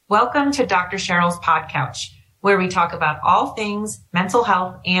Welcome to Dr. Cheryl's Pod Couch, where we talk about all things mental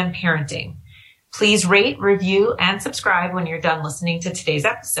health and parenting. Please rate, review, and subscribe when you're done listening to today's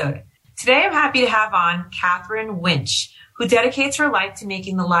episode. Today, I'm happy to have on Catherine Winch, who dedicates her life to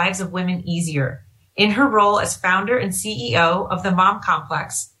making the lives of women easier. In her role as founder and CEO of the Mom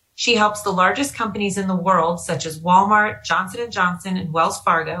Complex, she helps the largest companies in the world, such as Walmart, Johnson & Johnson, and Wells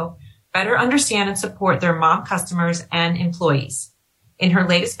Fargo, better understand and support their mom customers and employees. In her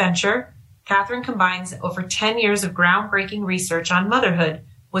latest venture, Catherine combines over 10 years of groundbreaking research on motherhood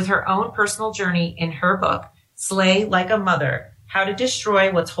with her own personal journey in her book, Slay Like a Mother: How to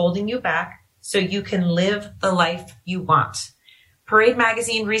Destroy What's Holding You Back so you can live the life you want. Parade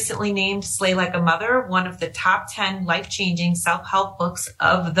Magazine recently named Slay Like a Mother one of the top 10 life-changing self-help books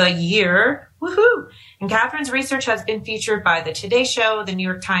of the year. Woohoo! And Catherine's research has been featured by the Today Show, the New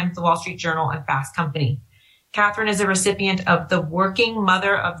York Times, the Wall Street Journal, and Fast Company. Catherine is a recipient of the Working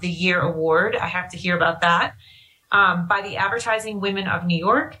Mother of the Year Award. I have to hear about that. By the Advertising Women of New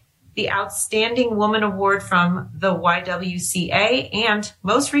York, the Outstanding Woman Award from the YWCA, and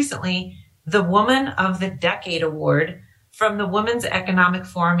most recently, the Woman of the Decade Award from the Women's Economic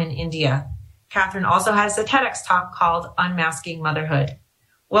Forum in India. Catherine also has a TEDx talk called Unmasking Motherhood.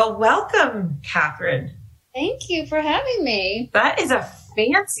 Well, welcome, Catherine. Thank you for having me. That is a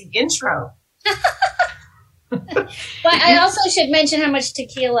fancy intro. But I also should mention how much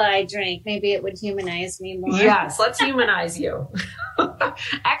tequila I drink. Maybe it would humanize me more. Yes, let's humanize you.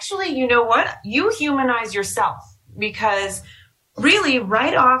 Actually, you know what? You humanize yourself, because really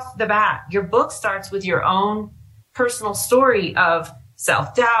right off the bat, your book starts with your own personal story of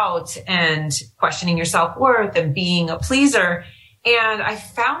self-doubt and questioning your self-worth and being a pleaser. And I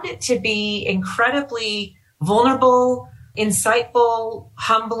found it to be incredibly vulnerable, insightful,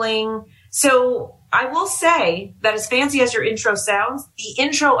 humbling. So I will say that as fancy as your intro sounds, the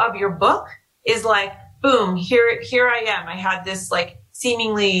intro of your book is like, boom, here I am. I had this like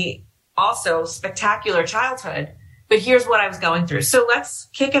seemingly also spectacular childhood, but here's what I was going through. So let's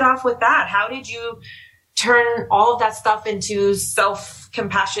kick it off with that. How did you turn all of that stuff into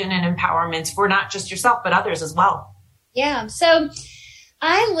self-compassion and empowerment for not just yourself, but others as well? Yeah. So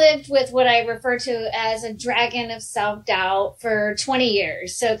I lived with what I refer to as a dragon of self-doubt for 20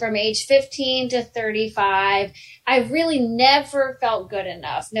 years. So from age 15 to 35, I really never felt good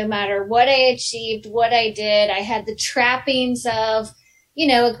enough. No matter what I achieved, what I did, I had the trappings of,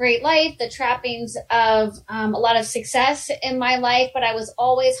 a great life, the trappings of a lot of success in my life, but I was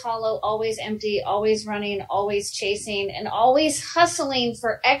always hollow, always empty, always running, always chasing, and always hustling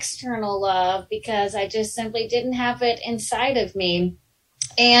for external love because I just simply didn't have it inside of me.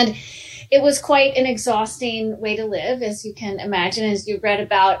 And it was quite an exhausting way to live, as you can imagine, as you read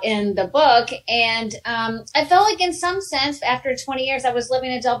about in the book. And I felt like in some sense, after 20 years, I was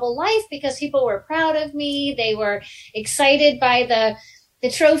living a double life because people were proud of me. They were excited by the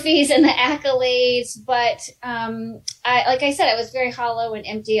trophies and the accolades. But like I said, I was very hollow and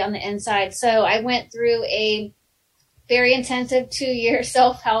empty on the inside. So I went through a very intensive 2-year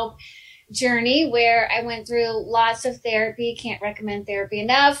self-help journey where I went through lots of therapy. Can't recommend therapy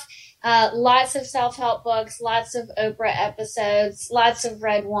enough. Lots of self-help books, lots of Oprah episodes, lots of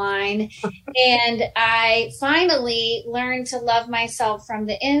red wine. And I finally learned to love myself from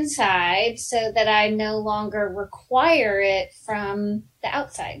the inside so that I no longer require it from the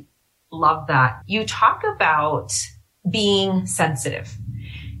outside. Love that. You talk about being sensitive,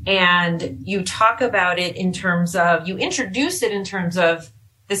 and you talk about it in terms of, you introduce it in terms of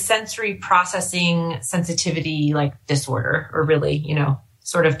the sensory processing sensitivity like disorder, or really,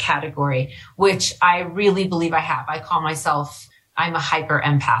 sort of category, which I really believe I have. I call myself, I'm a hyper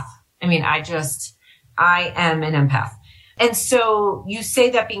empath. I am an empath. And so you say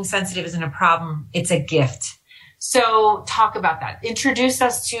that being sensitive isn't a problem. It's a gift. So talk about that. Introduce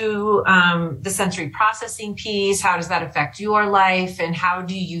us to the sensory processing piece. How does that affect your life? And how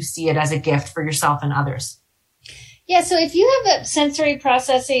do you see it as a gift for yourself and others? Yeah. So if you have a sensory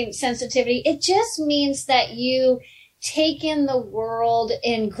processing sensitivity, it just means that you take in the world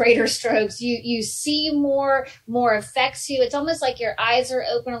in greater strokes. You see more affects you. It's almost like your eyes are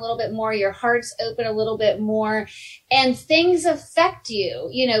open a little bit more, your heart's open a little bit more, and things affect you,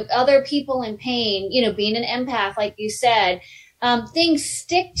 other people in pain, being an empath, like you said, things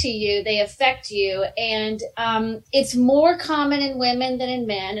stick to you, they affect you. And it's more common in women than in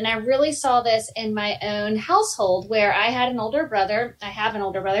men. And I really saw this in my own household where I had an older brother. I have an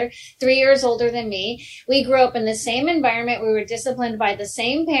older brother, 3 years older than me. We grew up in the same environment. We were disciplined by the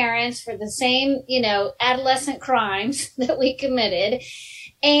same parents for the same, adolescent crimes that we committed.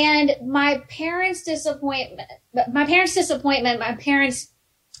 And my parents' disappointment, my parents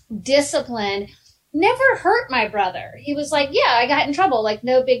discipline never hurt my brother. He was like, yeah, I got in trouble, like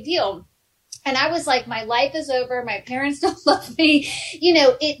no big deal. And I was like, my life is over. My parents don't love me.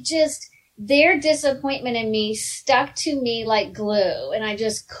 It just, their disappointment in me stuck to me like glue, and I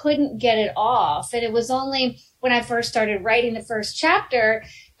just couldn't get it off. And it was only when I first started writing the first chapter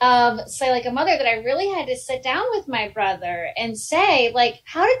of Slay Like a Mother that I really had to sit down with my brother and say, like,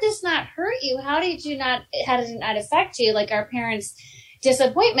 how did this not hurt you? How did it not affect you? Like our parents'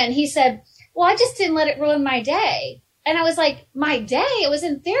 disappointment. He said, well, I just didn't let it ruin my day. And I was like, my day? It was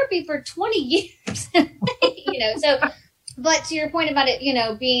in therapy for 20 years. But to your point about it,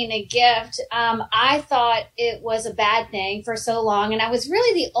 being a gift, I thought it was a bad thing for so long. And I was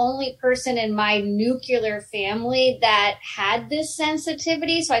really the only person in my nuclear family that had this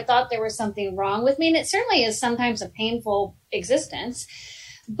sensitivity. So I thought there was something wrong with me. And it certainly is sometimes a painful existence.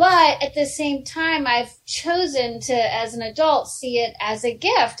 But at the same time, I've chosen to, as an adult, see it as a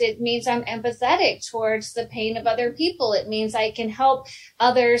gift. It means I'm empathetic towards the pain of other people. It means I can help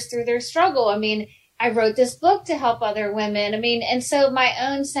others through their struggle. I mean, I wrote this book to help other women. I mean, and so my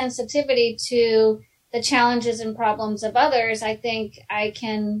own sensitivity to the challenges and problems of others, I think I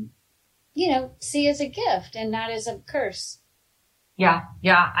can, see as a gift and not as a curse. Yeah.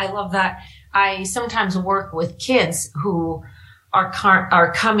 I love that. I sometimes work with kids who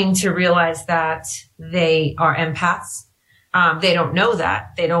are coming to realize that they are empaths. They don't know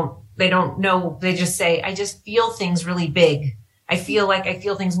that. They don't know. They just say, I just feel things really big. I feel like I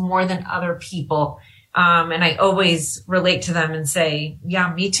feel things more than other people. And I always relate to them and say,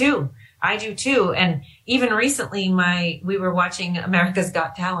 yeah, me too. I do too. And even recently we were watching America's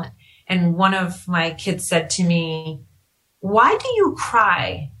Got Talent, and one of my kids said to me, why do you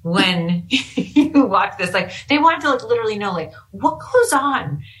cry when you watch this? Like, they wanted to literally know, like, what goes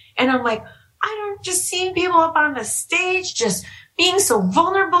on? And I'm like, I don't, just seeing people up on the stage, just being so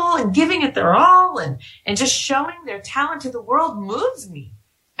vulnerable and giving it their all and just showing their talent to the world moves me.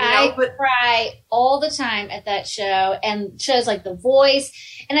 I cry all the time at that show, and shows like The Voice.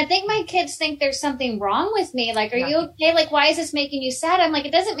 And I think my kids think there's something wrong with me. Like, are you okay? Like, why is this making you sad? I'm like,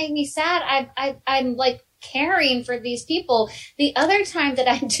 it doesn't make me sad. I'm like caring for these people. The other time that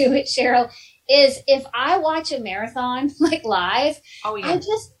I do it, Cheryl, is if I watch a marathon, like live,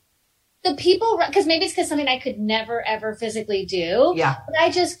 the people, because maybe it's because something I could never, ever physically do. Yeah. But I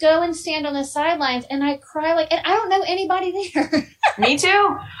just go and stand on the sidelines and I cry and I don't know anybody there. Me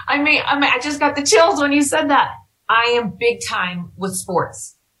too. I just got the chills when you said that. I am big time with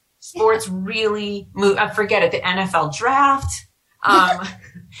sports. Sports really move. I forget it. The NFL draft.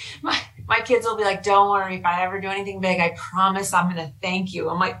 My kids will be like, don't worry. If I ever do anything big, I promise I'm going to thank you.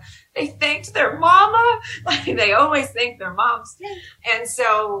 I'm like, they thanked their mama. Like, they always thank their moms. And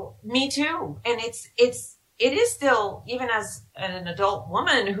so me too. And it is still, even as an adult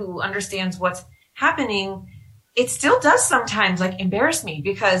woman who understands what's happening, it still does sometimes like embarrass me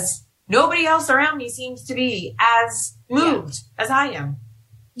because nobody else around me seems to be as moved as I am.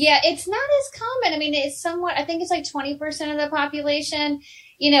 Yeah, it's not as common. I mean, it's somewhat, I think it's like 20% of the population,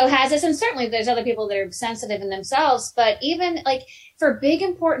 has this. And certainly there's other people that are sensitive in themselves. But even like for big,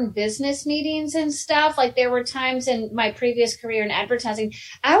 important business meetings and stuff, like there were times in my previous career in advertising,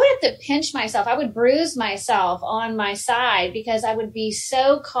 I would have to pinch myself. I would bruise myself on my side because I would be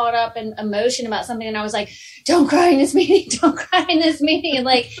so caught up in emotion about something. And I was like, don't cry in this meeting. Don't cry in this meeting. And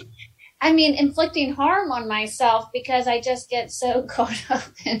like, inflicting harm on myself because I just get so caught up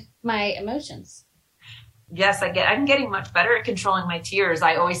in my emotions. Yes, I'm getting much better at controlling my tears.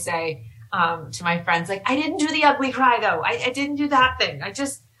 I always say to my friends, like, I didn't do the ugly cry though. I didn't do that thing.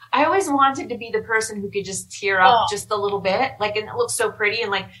 I always wanted to be the person who could just tear up just a little bit. Like, and it looks so pretty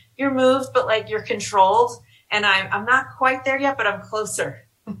and like you're moved, but like you're controlled. And I'm not quite there yet, but I'm closer.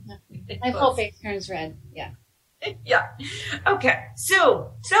 My whole face turns red. Yeah. Yeah. Okay.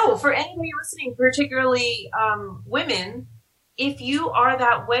 So for anybody listening, particularly women, if you are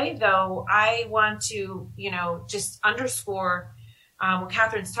that way, though, I want to, just underscore what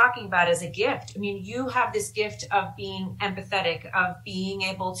Catherine's talking about as a gift. I mean, you have this gift of being empathetic, of being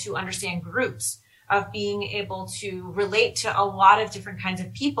able to understand groups, of being able to relate to a lot of different kinds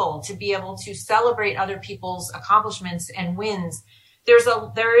of people, to be able to celebrate other people's accomplishments and wins. There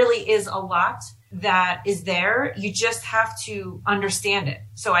really is a lot that is there. You just have to understand it.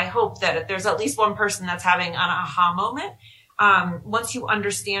 So I hope that if there's at least one person that's having an aha moment, once you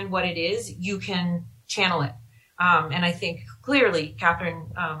understand what it is, you can channel it. And I think clearly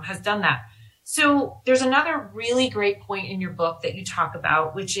Catherine has done that. So there's another really great point in your book that you talk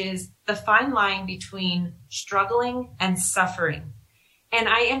about, which is the fine line between struggling and suffering. And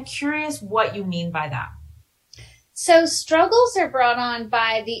I am curious what you mean by that. So struggles are brought on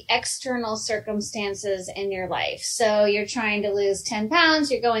by the external circumstances in your life. So you're trying to lose 10 pounds,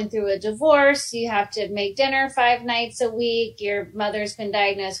 you're going through a divorce, you have to make dinner 5 nights a week, your mother's been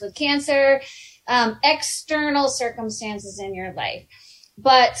diagnosed with cancer, external circumstances in your life.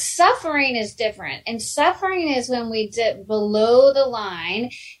 But suffering is different. And suffering is when we dip below the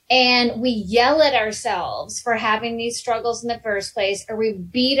line and we yell at ourselves for having these struggles in the first place, or we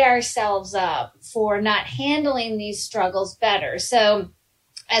beat ourselves up for not handling these struggles better. So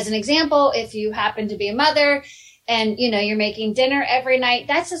as an example, if you happen to be a mother and, you're making dinner every night,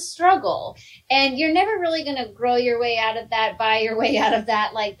 that's a struggle. And you're never really going to grow your way out of that, buy your way out of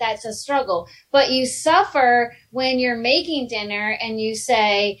that. Like, that's a struggle. But you suffer when you're making dinner and you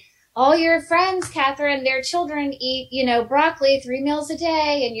say, all your friends, Catherine, their children eat, broccoli 3 meals a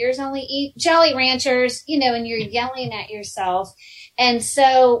day, and yours only eat Jolly Ranchers, and you're yelling at yourself. And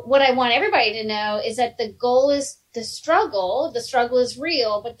so what I want everybody to know is that the goal is the struggle is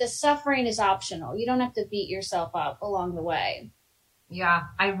real, but the suffering is optional. You don't have to beat yourself up along the way. Yeah,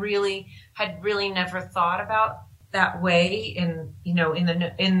 I had never thought about that way in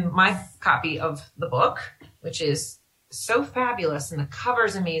my copy of the book, which is so fabulous, and the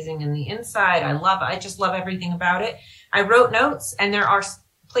cover's amazing, and the inside I just love everything about it. I wrote notes, and there are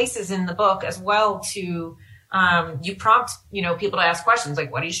places in the book as well to you prompt, people to ask questions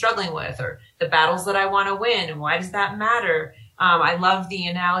like, what are you struggling with? Or the battles that I want to win. And why does that matter? I love the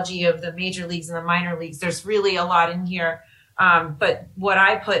analogy of the major leagues and the minor leagues. There's really a lot in here. But what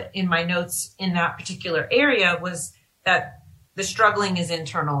I put in my notes in that particular area was that the struggling is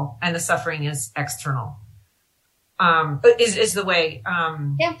internal and the suffering is external. Is the way,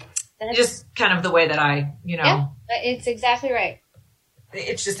 just kind of the way that I, Yeah, it's exactly right.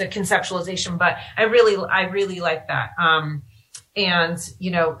 It's just a conceptualization, but I really like that. And,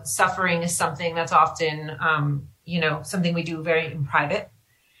 suffering is something that's often, something we do very in private.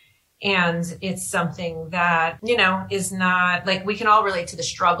 And it's something that, is not like, we can all relate to the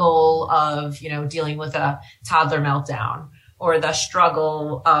struggle of, dealing with a toddler meltdown, or the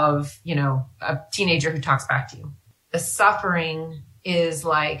struggle of, a teenager who talks back to you. The suffering is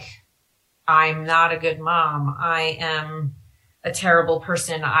like, I'm not a good mom. I am a terrible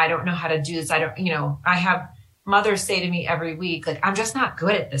person. I don't know how to do this. I have mothers say to me every week, like, I'm just not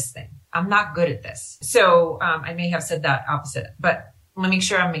good at this thing. I'm not good at this. So, I may have said that opposite, but let me make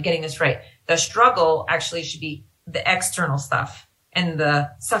sure I'm getting this right. The struggle actually should be the external stuff, and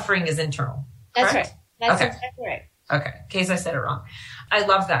the suffering is internal. That's correct? right. That's okay. Exactly right. Okay. In case I said it wrong. I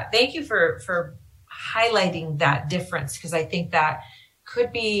love that. Thank you for highlighting that difference, because I think that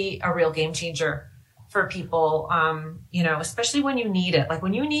could be a real game changer for people, especially when you need it. Like,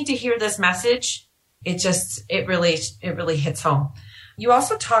 when you need to hear this message, it really hits home. You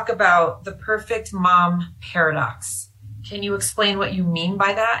also talk about the perfect mom paradox. Can you explain what you mean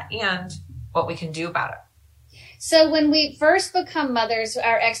by that and what we can do about it? So when we first become mothers,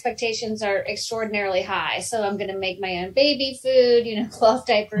 our expectations are extraordinarily high. So I'm going to make my own baby food, cloth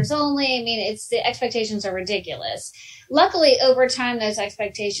diapers only. I mean, the expectations are ridiculous. Luckily, over time, those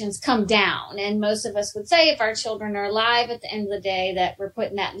expectations come down. And most of us would say, if our children are alive at the end of the day, that we're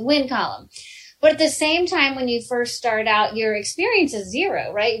putting that in the win column. But at the same time, when you first start out, your experience is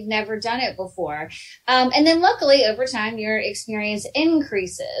zero, right? You've never done it before. And then luckily, over time, your experience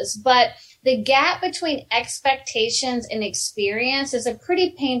increases. But the gap between expectations and experience is a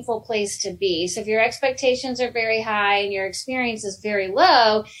pretty painful place to be. So if your expectations are very high and your experience is very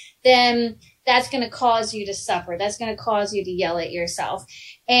low, then that's going to cause you to suffer. That's going to cause you to yell at yourself.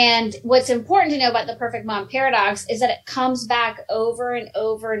 And what's important to know about the perfect mom paradox is that it comes back over and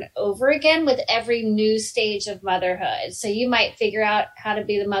over and over again with every new stage of motherhood. So you might figure out how to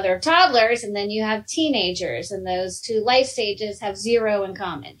be the mother of toddlers, and then you have teenagers, and those two life stages have zero in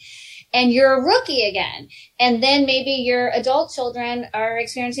common. And you're a rookie again. And then maybe your adult children are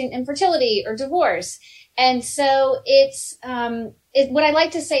experiencing infertility or divorce. And so what I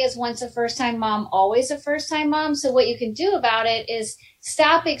like to say is, once a first-time mom, always a first-time mom. So what you can do about it is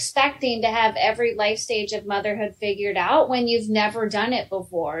stop expecting to have every life stage of motherhood figured out when you've never done it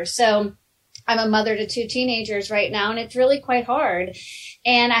before. So I'm a mother to 2 teenagers right now, and it's really quite hard.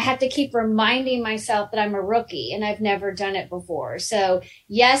 And I have to keep reminding myself that I'm a rookie and I've never done it before. So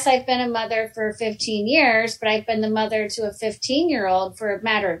yes, I've been a mother for 15 years, but I've been the mother to a 15-year-old for a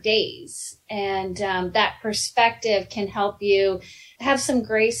matter of days. And that perspective can help you have some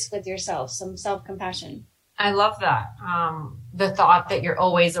grace with yourself, some self-compassion. I love that. The thought that you're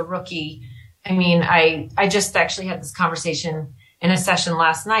always a rookie. I mean, I just actually had this conversation in a session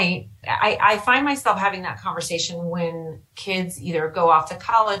last night. I find myself having that conversation when kids either go off to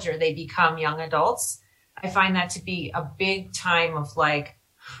college or they become young adults. I find that to be a big time of like,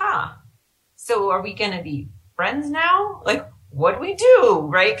 so are we going to be friends now? Like, what do we do?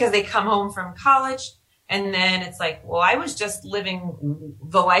 Right? Because they come home from college and then it's like, well, I was just living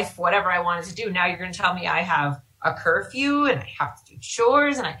the life, whatever I wanted to do. Now you're going to tell me I have a curfew and I have to do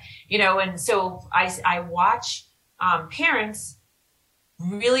chores and and so I watch parents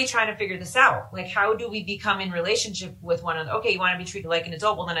really trying to figure this out. Like, how do we become in relationship with one another? Okay, you want to be treated like an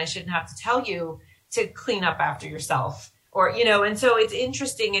adult? Well, then I shouldn't have to tell you to clean up after yourself or, and so it's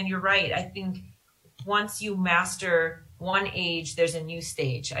interesting. And you're right. I think once you master one age, there's a new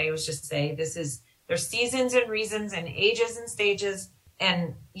stage. I always just say there's seasons and reasons and ages and stages.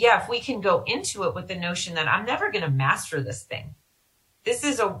 And yeah, if we can go into it with the notion that I'm never going to master this thing. This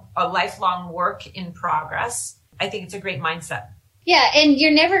is a lifelong work in progress. I think it's a great mindset. Yeah, and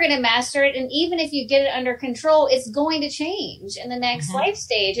you're never going to master it. And even if you get it under control, it's going to change in the next life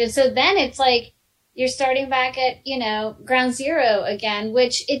stage. And so then it's like you're starting back at, ground zero again,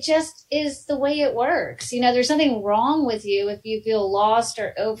 which it just is the way it works. There's nothing wrong with you if you feel lost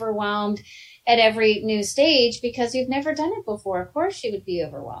or overwhelmed at every new stage because you've never done it before. Of course you would be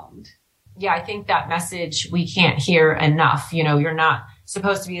overwhelmed. Yeah, I think that message we can't hear enough. You're not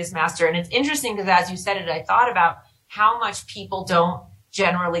supposed to be this master. And it's interesting because as you said it, I thought about how much people don't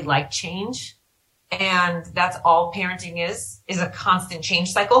generally like change. And that's all parenting is a constant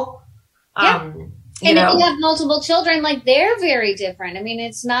change cycle. Yeah. And if you have multiple children, like they're very different. I mean,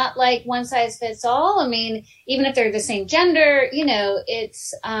 it's not like one size fits all. I mean, even if they're the same gender,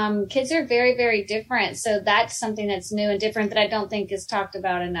 it's kids are very, very different. So that's something that's new and different that I don't think is talked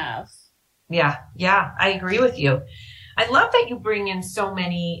about enough. Yeah, I agree with you. I love that you bring in so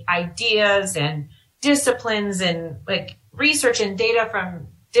many ideas and disciplines and like research and data from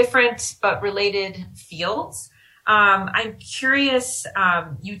different but related fields. I'm curious,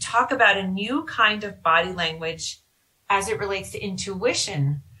 you talk about a new kind of body language as it relates to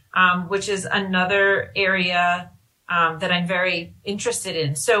intuition, which is another area that I'm very interested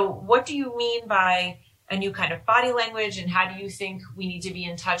in. So what do you mean by a new kind of body language, and how do you think we need to be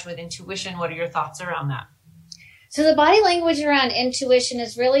in touch with intuition? What are your thoughts around that? So the body language around intuition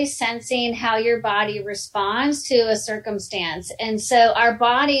is really sensing how your body responds to a circumstance. And so our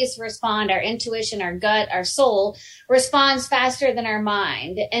bodies respond, our intuition, our gut, our soul responds faster than our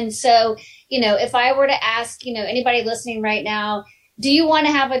mind. And so, if I were to ask, anybody listening right now, do you want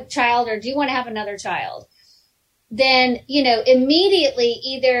to have a child or do you want to have another child? Then, immediately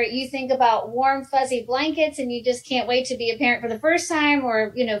either you think about warm, fuzzy blankets and you just can't wait to be a parent for the first time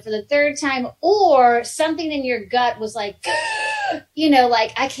or, for the third time, or something in your gut was like,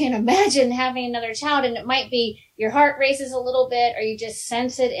 like I can't imagine having another child. And it might be your heart races a little bit, or you just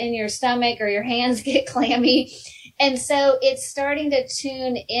sense it in your stomach, or your hands get clammy. And so it's starting to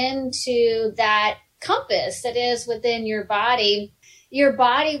tune into that compass that is within your body. Your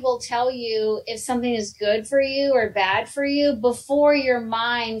body will tell you if something is good for you or bad for you before your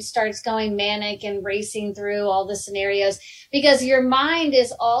mind starts going manic and racing through all the scenarios, because your mind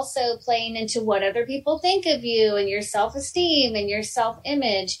is also playing into what other people think of you and your self-esteem and your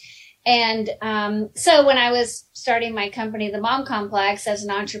self-image. And so when I was starting my company, the Mom Complex, as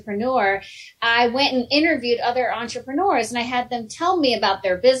an entrepreneur, I went and interviewed other entrepreneurs and I had them tell me about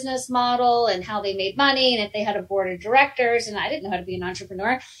their business model and how they made money and if they had a board of directors. And I didn't know how to be an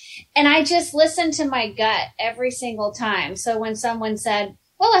entrepreneur. And I just listened to my gut every single time. So when someone said,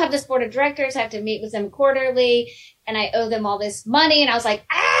 well, I have this board of directors, I have to meet with them quarterly and I owe them all this money. And I was like,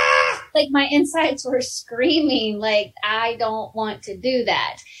 like my insides were screaming, like, I don't want to do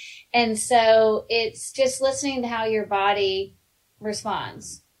that. And so it's just listening to how your body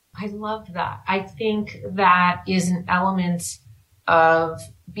responds. I love that. I think that is an element of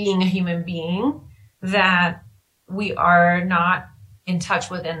being a human being that we are not in touch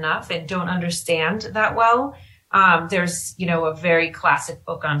with enough and don't understand that well. There's, a very classic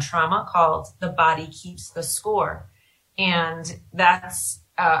book on trauma called The Body Keeps the Score. And that's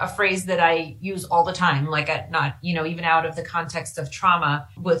a phrase that I use all the time, not, even out of the context of trauma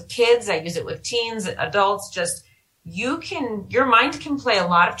with kids. I use it with teens, adults, just your mind can play a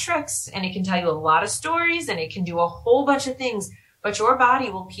lot of tricks and it can tell you a lot of stories and it can do a whole bunch of things, but your body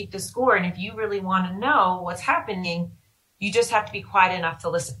will keep the score. And if you really want to know what's happening, you just have to be quiet enough to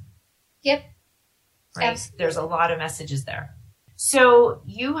listen. Yep. Right? Absolutely. There's a lot of messages there. So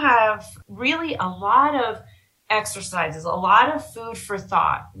you have really a lot of exercises, a lot of food for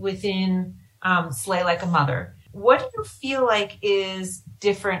thought within Slay Like a Mother. What do you feel like is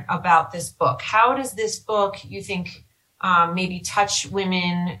different about this book? How does this book, you think, maybe touch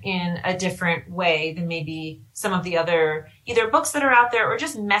women in a different way than maybe some of the other either books that are out there or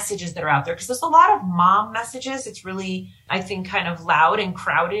just messages that are out there. Because there's a lot of mom messages. It's really, I think, kind of loud and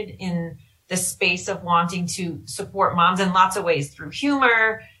crowded in the space of wanting to support moms in lots of ways, through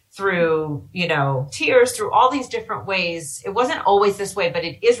humor, through, tears, through all these different ways. It wasn't always this way, but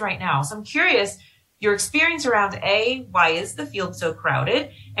it is right now. So I'm curious, your experience around A, why is the field so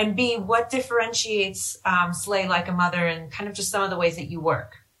crowded? And B, what differentiates Slay Like a Mother and kind of just some of the ways that you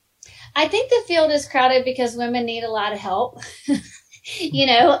work? I think the field is crowded because women need a lot of help,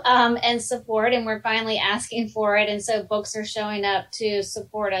 and support, and we're finally asking for it. And so books are showing up to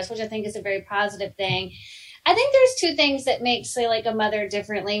support us, which I think is a very positive thing. I think there's two things that make Slay Like a Mother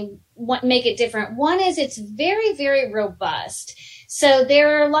make it different. One is it's very, very robust. So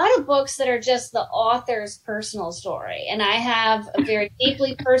there are a lot of books that are just the author's personal story. And I have a very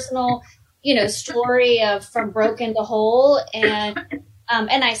deeply personal, story of from broken to whole. And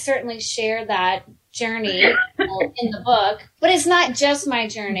I certainly share that journey in the book, but it's not just my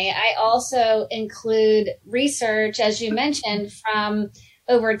journey. I also include research, as you mentioned, from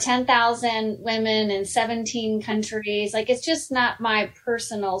over 10,000 women in 17 countries. Like, it's just not my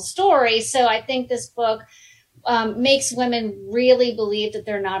personal story. So I think this book makes women really believe that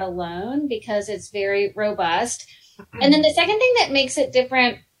they're not alone because it's very robust. And then the second thing that makes it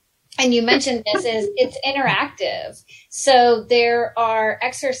different, and you mentioned this, is it's interactive. So there are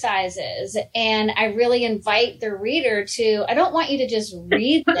exercises, and I really invite the reader I don't want you to just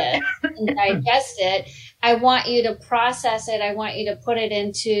read this and digest it. I want you to process it. I want you to put it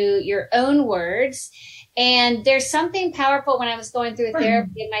into your own words. And there's something powerful when I was going through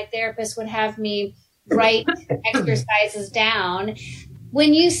therapy, and my therapist would have me write exercises down.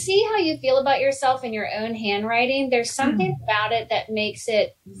 When you see how you feel about yourself in your own handwriting, there's something about it that makes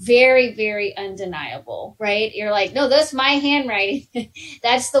it very, very undeniable, right? You're like, no, that's my handwriting.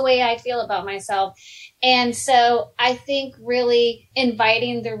 That's the way I feel about myself. And so I think really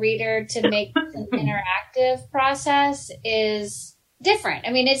inviting the reader to make this an interactive process is different.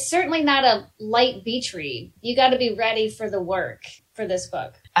 I mean, it's certainly not a light beach read. You got to be ready for the work for this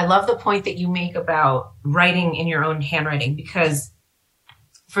book. I love the point that you make about writing in your own handwriting, because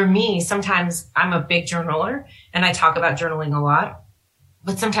for me, sometimes I'm a big journaler and I talk about journaling a lot,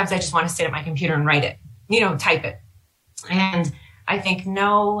 but sometimes I just want to sit at my computer and write it, type it. And I think,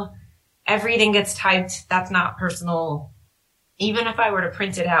 no, everything gets typed. That's not personal. Even if I were to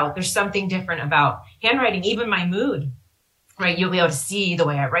print it out, there's something different about handwriting, even my mood, right? You'll be able to see the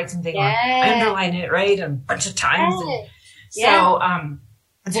way I write something. Yes. I underline it, right? A bunch of times. Yes. So,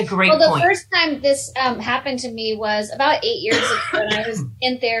 it's a great point. The first time this happened to me was about 8 years ago when I was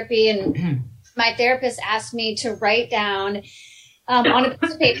in therapy, and my therapist asked me to write down on a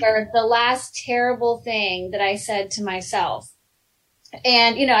piece of paper the last terrible thing that I said to myself.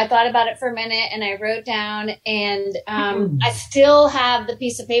 And, I thought about it for a minute, and I wrote down, and I still have the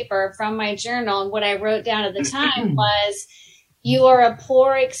piece of paper from my journal. And what I wrote down at the time was, "You are a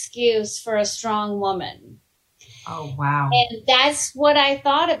poor excuse for a strong woman." Oh, wow. And that's what I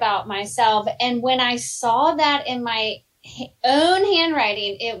thought about myself. And when I saw that in my own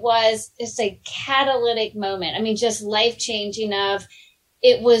handwriting, it was just a catalytic moment. I mean, just life-changing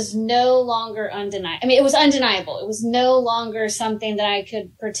it was no longer undeniable. I mean, it was undeniable. It was no longer something that I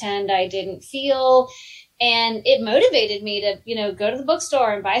could pretend I didn't feel. And it motivated me to, go to the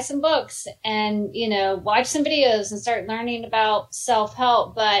bookstore and buy some books and, watch some videos and start learning about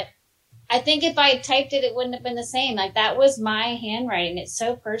self-help. But I think if I typed it, it wouldn't have been the same. Like, that was my handwriting. It's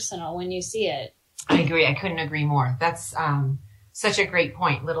so personal when you see it. I agree. I couldn't agree more. That's such a great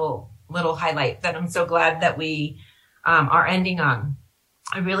point. Little highlight that I'm so glad that we are ending on.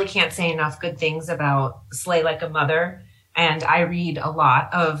 I really can't say enough good things about Slay Like a Mother. And I read a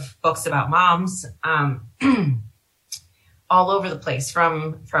lot of books about moms all over the place,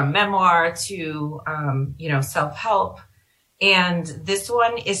 from memoir to, self-help. And this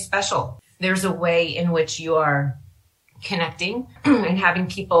one is special. There's a way in which you are connecting and having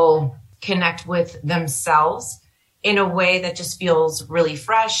people connect with themselves in a way that just feels really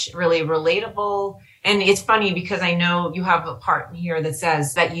fresh, really relatable. And it's funny because I know you have a part here that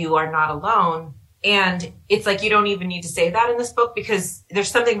says that you are not alone. And it's like, you don't even need to say that in this book, because there's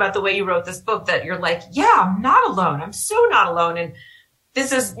something about the way you wrote this book that you're like, yeah, I'm not alone. I'm so not alone. And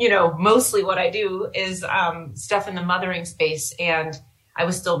this is, mostly what I do is stuff in the mothering space. And I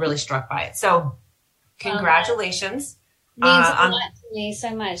was still really struck by it. So congratulations. Means a lot to me,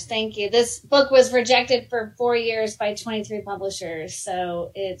 so much. Thank you. This book was rejected for 4 years by 23 publishers.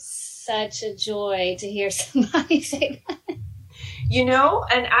 So it's such a joy to hear somebody say that.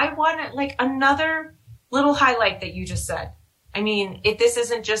 And I want another little highlight that you just said. I mean, if this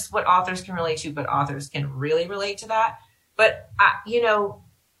isn't just what authors can relate to, but authors can really relate to that. But,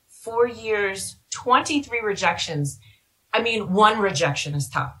 4 years, 23 rejections. I mean, 1 rejection is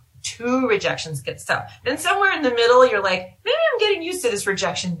tough. 2 rejections gets tough. Then somewhere in the middle, you're like, maybe I'm getting used to this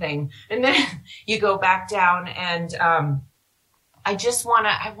rejection thing. And then you go back down. And I want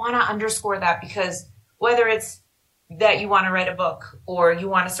to underscore that, because whether it's that you want to write a book, or you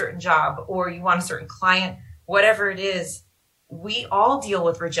want a certain job, or you want a certain client, whatever it is, we all deal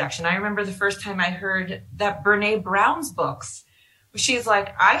with rejection. I remember the first time I heard that Brene Brown's books. She's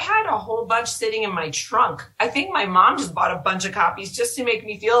like, I had a whole bunch sitting in my trunk. I think my mom just bought a bunch of copies just to make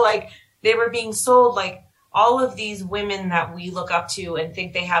me feel like they were being sold. Like all of these women that we look up to and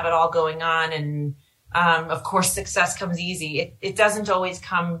think they have it all going on. And of course, success comes easy. It doesn't always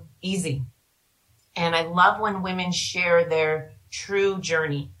come easy. And I love when women share their true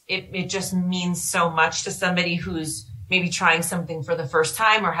journey. It just means so much to somebody who's maybe trying something for the first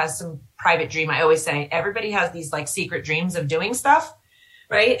time or has some private dream. I always say everybody has these like secret dreams of doing stuff,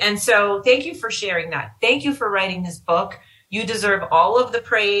 right? And so thank you for sharing that. Thank you for writing this book. You deserve all of the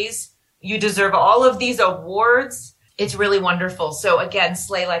praise. You deserve all of these awards. It's really wonderful. So again,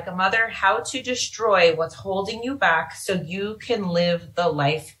 Slay Like a Mother, how to destroy what's holding you back so you can live the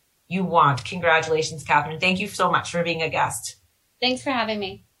life you want. Congratulations, Catherine. Thank you so much for being a guest. Thanks for having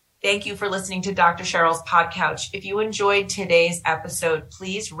me. Thank you for listening to Dr. Cheryl's Podcouch. If you enjoyed today's episode,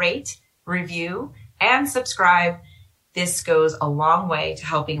 please rate, review, and subscribe. This goes a long way to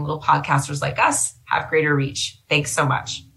helping little podcasters like us have greater reach. Thanks so much.